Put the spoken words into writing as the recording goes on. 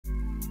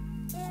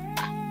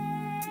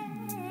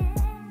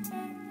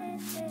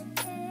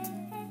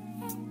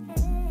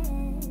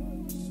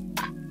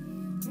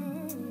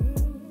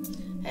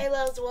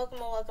loves,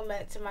 welcome and welcome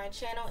back to my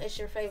channel. It's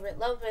your favorite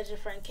love budget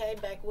friend Kay,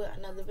 back with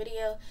another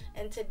video.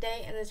 And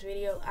today in this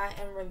video I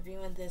am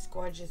reviewing this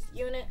gorgeous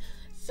unit,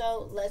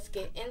 so let's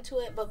get into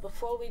it. But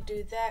before we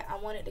do that, I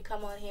wanted to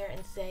come on here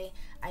and say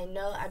I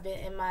know I've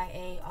been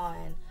MIA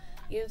on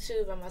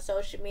YouTube and my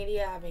social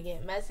media. I've been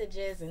getting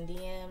messages and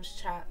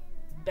DMs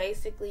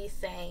basically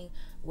saying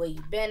where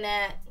you been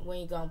at, when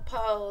you gonna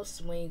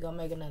post, when you gonna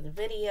make another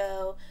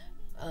video.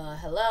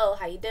 Hello,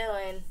 how you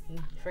doing?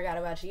 Forgot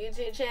about your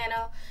YouTube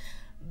channel.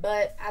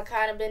 But I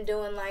kind of been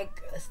doing like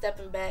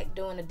stepping back,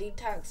 doing a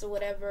detox or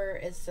whatever.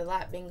 It's a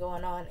lot been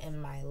going on in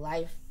my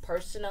life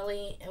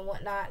personally and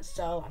whatnot,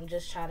 so I'm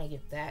just trying to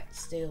get that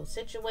still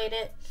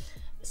situated.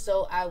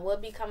 So I will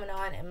be coming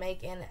on and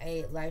making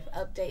a life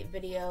update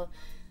video,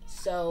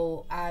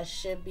 so I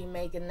should be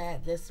making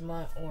that this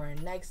month or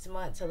next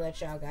month to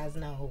let y'all guys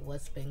know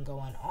what's been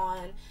going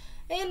on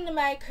in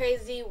my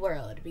crazy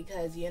world,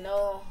 because you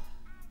know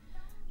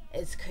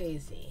it's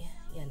crazy,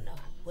 you know,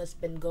 what's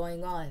been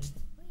going on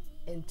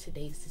in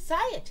today's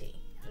society.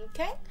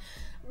 Okay,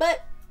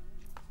 but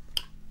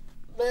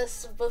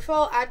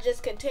before I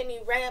just continue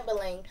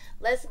rambling,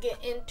 let's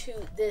get into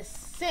this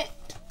scent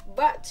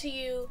brought to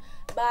you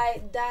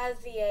by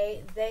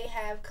Dossier. They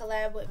have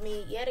collabed with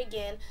me yet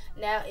again.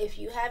 Now, if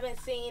you haven't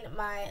seen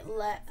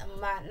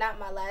not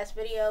my last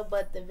video,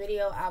 but the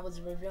video I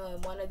was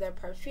reviewing one of their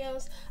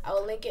perfumes, I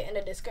will link it in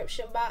the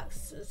description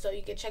box so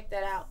you can check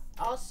that out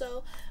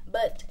also.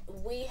 But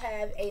we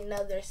have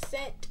another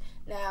scent.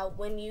 Now,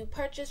 when you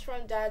purchase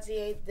from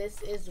Dossier,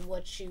 this is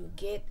what you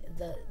get,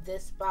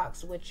 this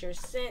box with your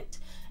scent.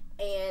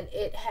 And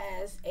it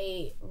has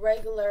the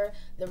regular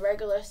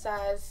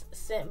size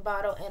scent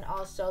bottle, and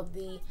also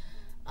the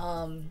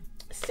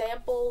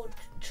sample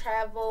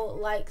travel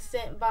like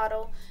scent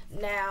bottle.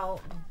 Now,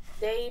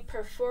 they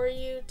prefer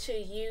you to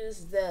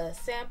use the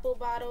sample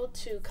bottle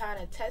to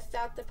kind of test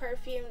out the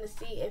perfume to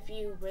see if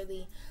you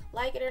really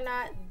like it or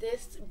not.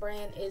 This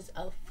brand is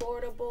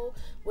affordable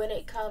when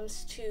it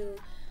comes to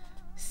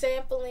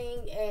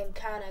sampling and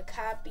kind of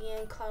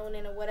copying,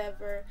 cloning, or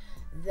whatever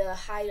the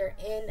higher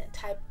end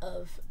type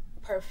of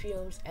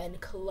perfumes and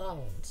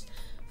colognes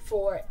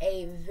for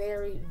a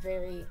very,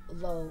 very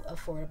low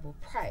affordable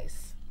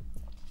price.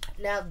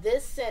 Now,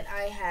 this scent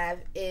I have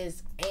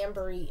is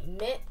Ambery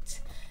Mint.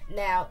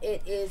 Now,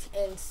 it is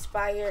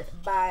inspired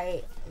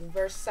by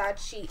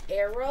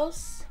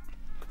Versace-Eros.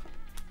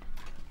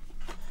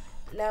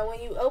 Now,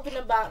 when you open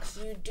the box,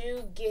 you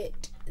do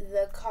get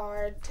the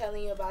card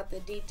telling you about the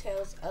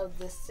details of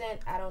the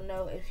scent. I don't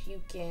know if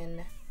you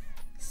can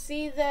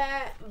see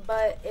that,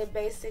 but it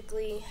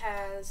basically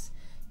has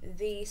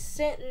the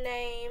scent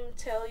name,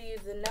 tell you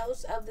the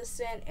notes of the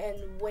scent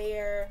and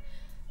where,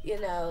 you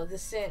know, the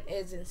scent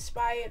is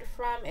inspired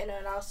from, and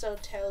it also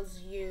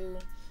tells you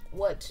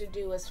what to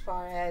do as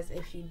far as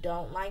if you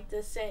don't like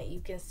the scent,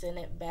 you can send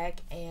it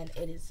back and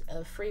it is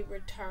a free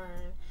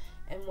return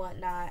and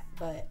whatnot.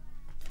 But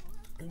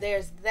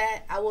there's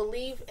that. I will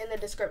leave in the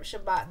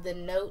description box the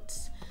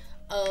notes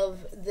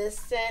of this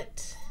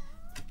scent,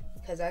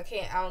 because I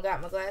don't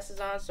got my glasses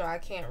on, so I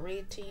can't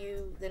read to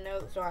you the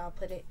notes, or I'll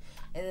put it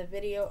in the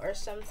video or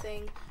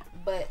something.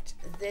 But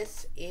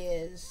this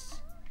is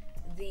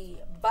the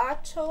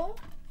bottle.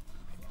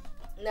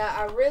 Now,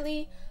 I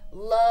really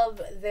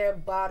love their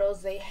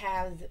bottles. They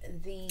have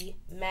the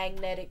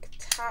magnetic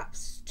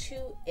tops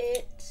to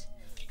it,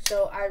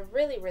 so I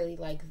really, really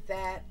like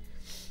that.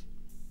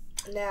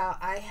 Now,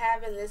 I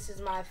haven't, this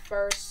is my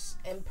first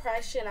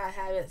impression. I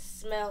haven't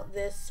smelled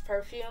this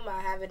perfume.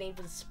 I haven't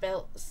even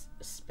smelled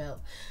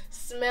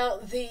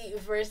the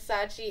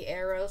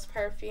Versace-Eros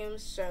perfume.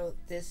 So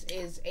this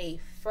is a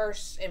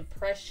first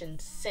impression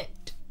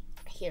scent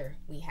here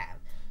we have.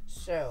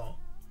 So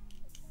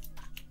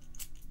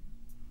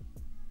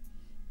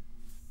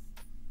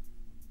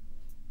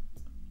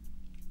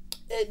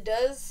it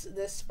does,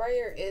 the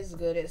sprayer is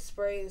good. It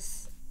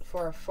sprays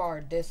for a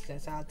far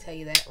distance, I'll tell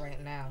you that right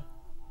now.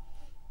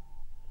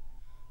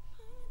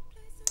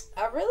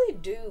 I really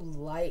do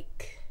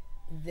like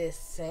this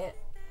scent.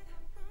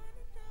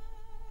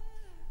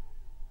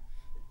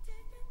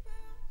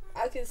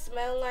 I can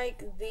smell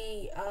like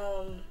the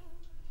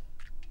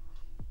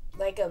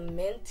like a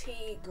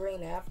minty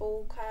green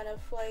apple kind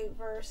of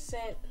flavor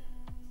scent.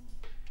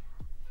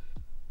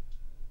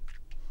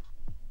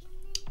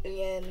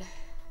 And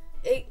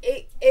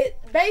it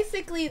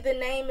basically, the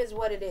name is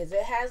what it is.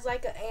 It has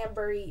like an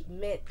ambery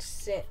mint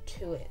scent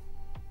to it.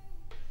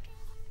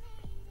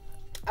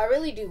 I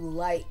really do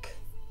like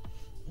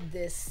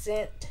this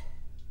scent.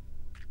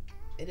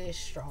 It is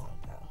strong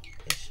though.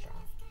 It's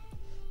strong.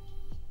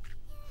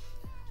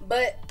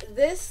 But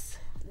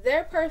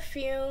their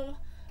perfume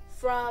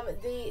from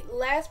the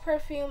last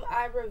perfume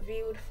I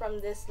reviewed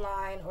from this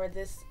line, or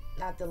this,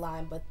 not the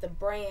line, but the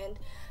brand,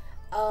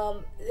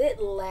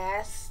 it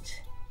lasts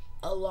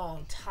a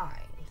long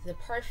time. The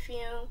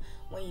perfume,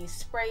 when you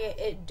spray it,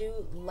 it do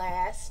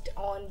last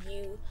on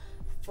you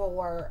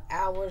for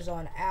hours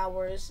on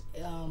hours.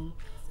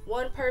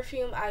 One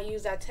perfume I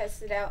used, I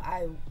tested out,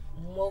 I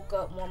woke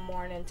up one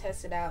morning,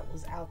 tested out,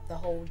 was out the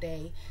whole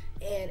day,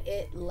 and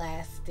it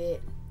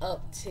lasted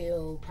up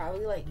till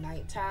probably like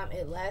nighttime.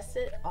 It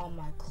lasted on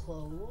my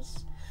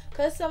clothes,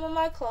 because some of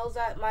my clothes,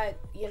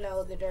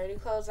 the dirty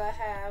clothes I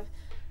have,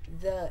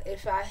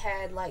 if I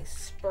had like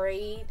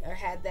sprayed or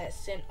had that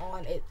scent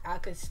on it, I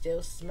could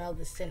still smell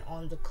the scent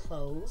on the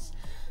clothes.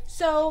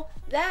 So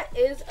that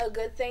is a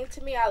good thing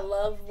to me. I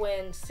love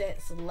when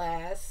scents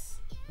last,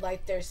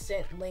 like their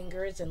scent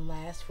lingers and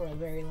lasts for a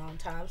very long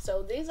time.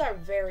 So these are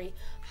very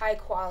high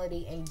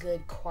quality and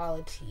good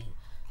quality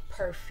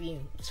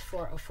perfumes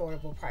for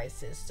affordable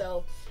prices.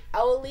 So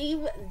I will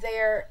leave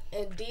there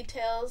in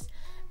details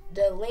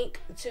the link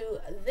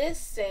to this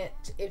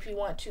scent if you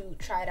want to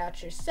try it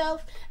out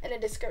yourself in the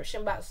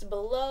description box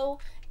below,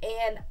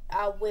 and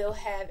I will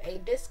have a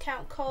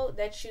discount code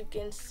that you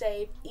can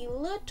save a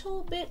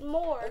little bit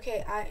more.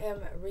 Okay, I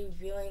am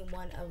reviewing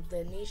one of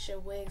the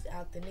NEESHA wigs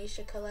out the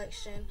NEESHA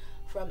collection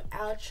from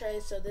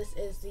Outre. So this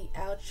is the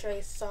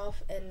Outre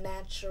Soft and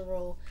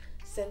Natural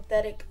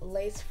Synthetic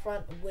Lace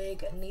Front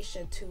Wig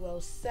NEESHA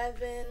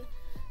 207.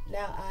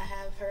 Now I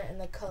have her in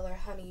the color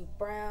Honey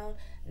Brown.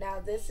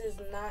 Now this is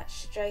not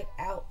straight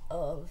out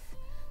of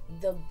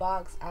the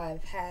box.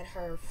 I've had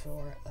her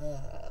for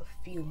a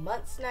few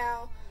months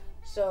now,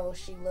 so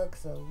she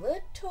looks a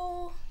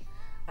little,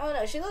 I don't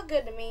know, she looked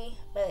good to me,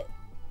 but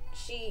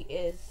she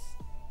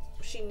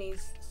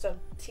needs some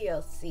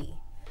TLC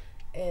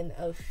in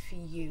a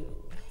few,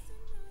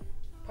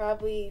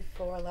 probably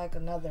for like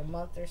another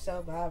month or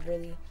so. But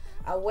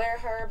I wear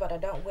her, but I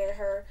don't wear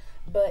her.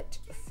 But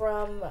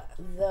from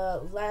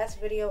the last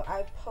video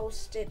I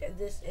posted,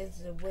 this is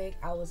the wig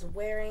I was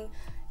wearing.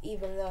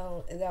 Even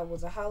though that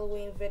was a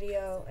Halloween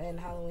video and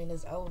Halloween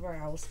is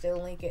over, I will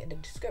still link it in the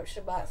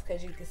description box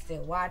because you can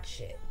still watch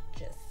it.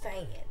 Just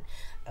saying.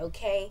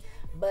 Okay,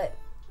 but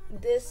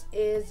this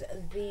is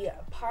the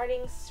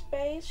parting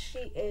space.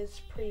 She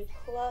is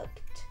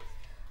pre-plucked.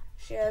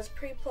 She has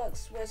pre-plucked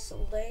Swiss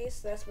lace.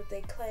 That's what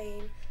they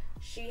claim.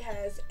 She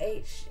has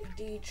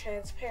HD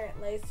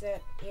transparent lace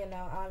that,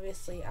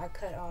 obviously I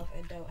cut off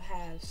and don't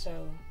have,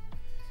 so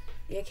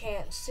you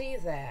can't see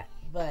that,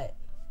 but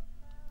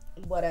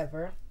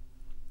whatever.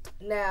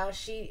 Now,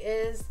 she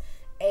is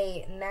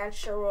a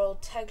natural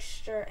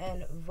texture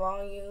and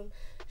volume.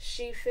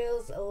 She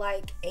feels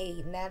like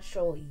a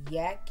natural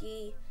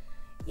yaki,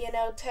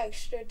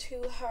 texture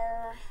to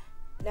her.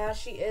 Now,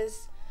 she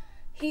is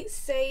heat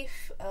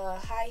safe,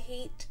 high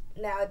heat.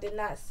 Now, I did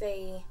not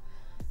say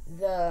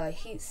the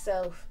heat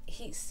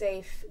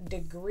safe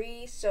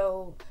degree,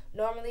 so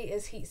normally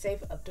is heat safe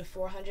up to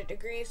 400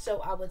 degrees, so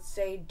I would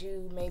say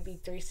do maybe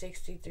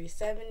 360,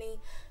 370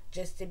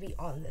 just to be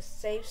on the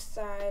safe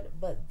side.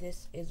 But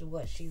this is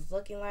what she's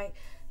looking like.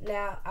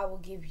 Now I will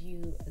give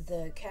you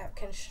the cap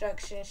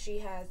construction. She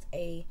has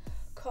a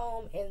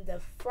comb in the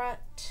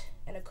front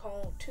and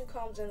two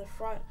combs in the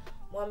front,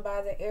 one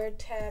by the air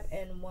tab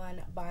and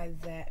one by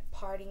that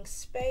parting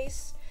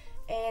space,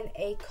 and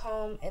a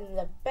comb in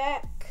the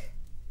back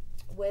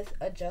with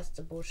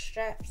adjustable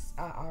straps.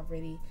 I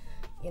already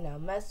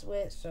mess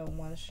with, so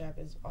one strap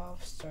is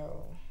off,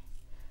 so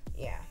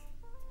yeah.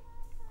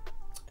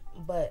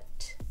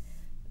 But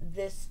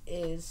this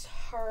is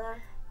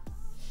her.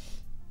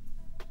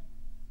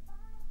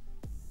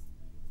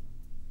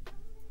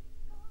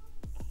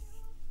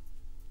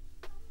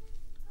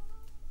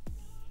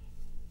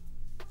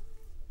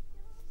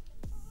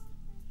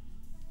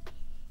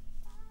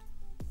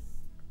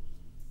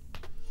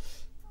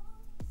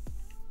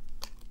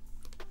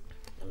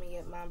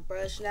 My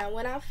brush. Now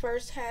when I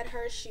first had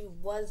her, she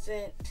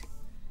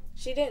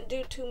didn't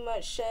do too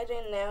much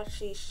shedding. Now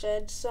she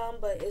sheds some,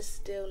 but it's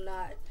still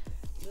not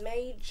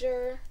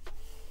major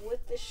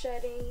with the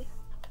shedding.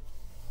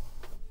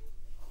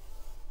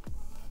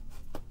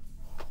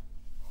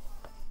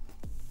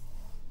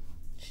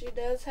 She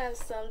does have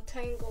some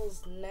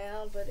tangles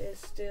now, but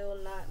it's still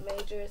not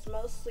major. It's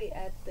mostly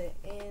at the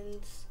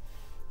ends,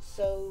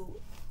 so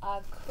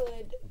I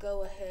could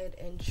go ahead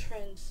and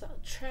trim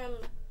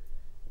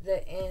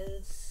the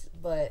ends,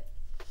 but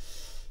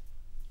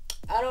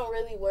I don't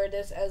really wear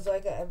this as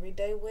like an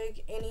everyday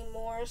wig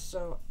anymore,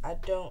 so I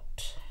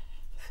don't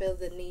feel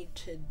the need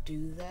to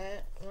do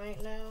that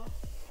right now.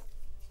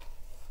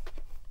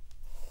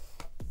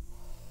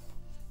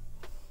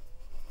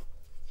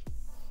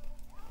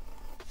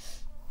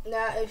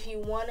 Now if you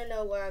want to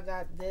know where I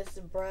got this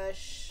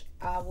brush,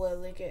 I will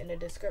link it in the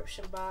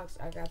description box.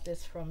 I got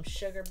this from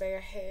Sugar Bear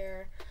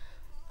Hair.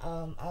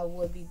 I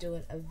will be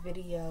doing a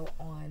video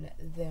on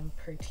them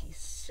pretty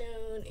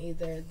soon,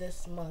 either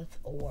this month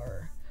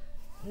or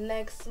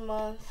next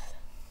month.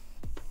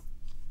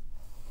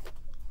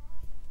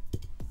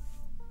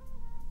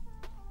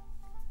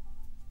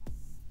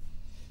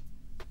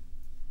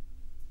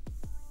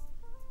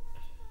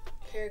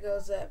 Here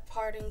goes that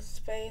parting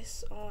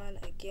space on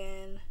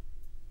again.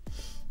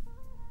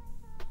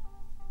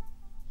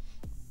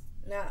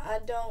 Now I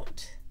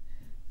don't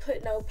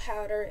put no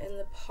powder in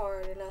the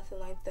part or nothing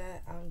like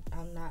that.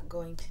 I'm not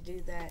going to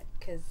do that,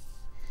 because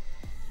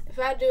if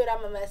I do it,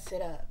 I'm gonna mess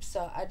it up.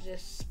 So I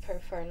just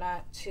prefer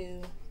not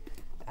to.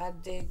 I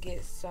did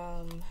get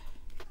some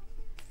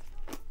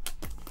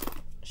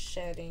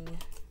shedding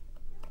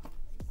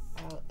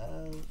out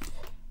of,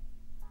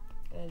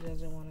 it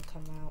doesn't want to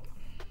come out.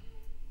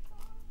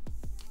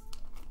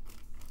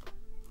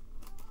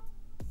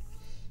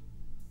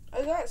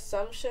 I got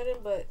some shedding,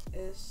 but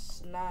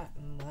it's not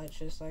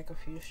much. It's like a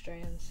few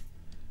strands.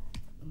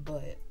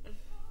 But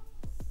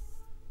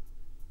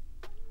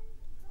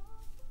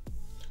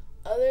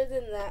other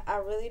than that, I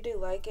really do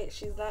like it.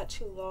 She's not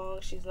too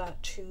long. She's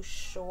not too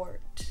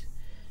short.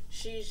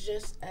 She's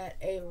just at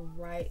a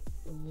right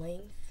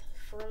length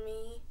for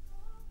me,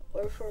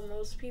 or for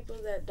most people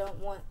that don't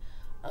want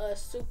a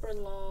super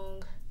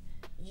long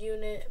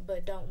unit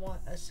but don't want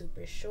a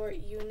super short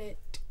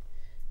unit.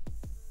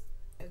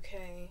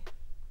 Okay,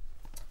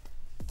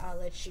 I'll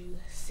let you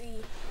see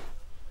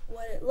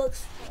what it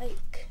looks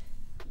like.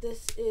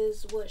 This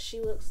is what she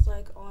looks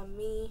like on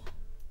me.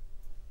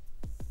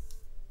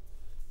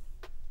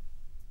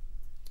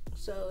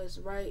 So it's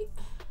right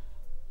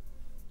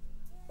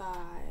by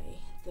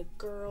the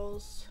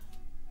girls.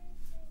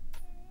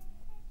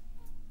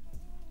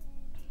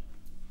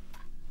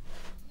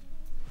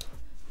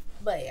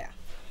 But yeah,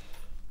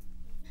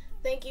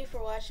 thank you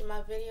for watching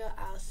my video.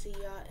 I'll see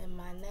y'all in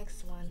my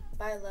next one.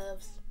 Bye,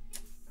 loves.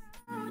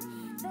 But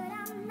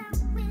I'm not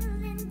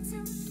willing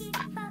to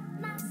give up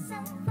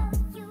myself.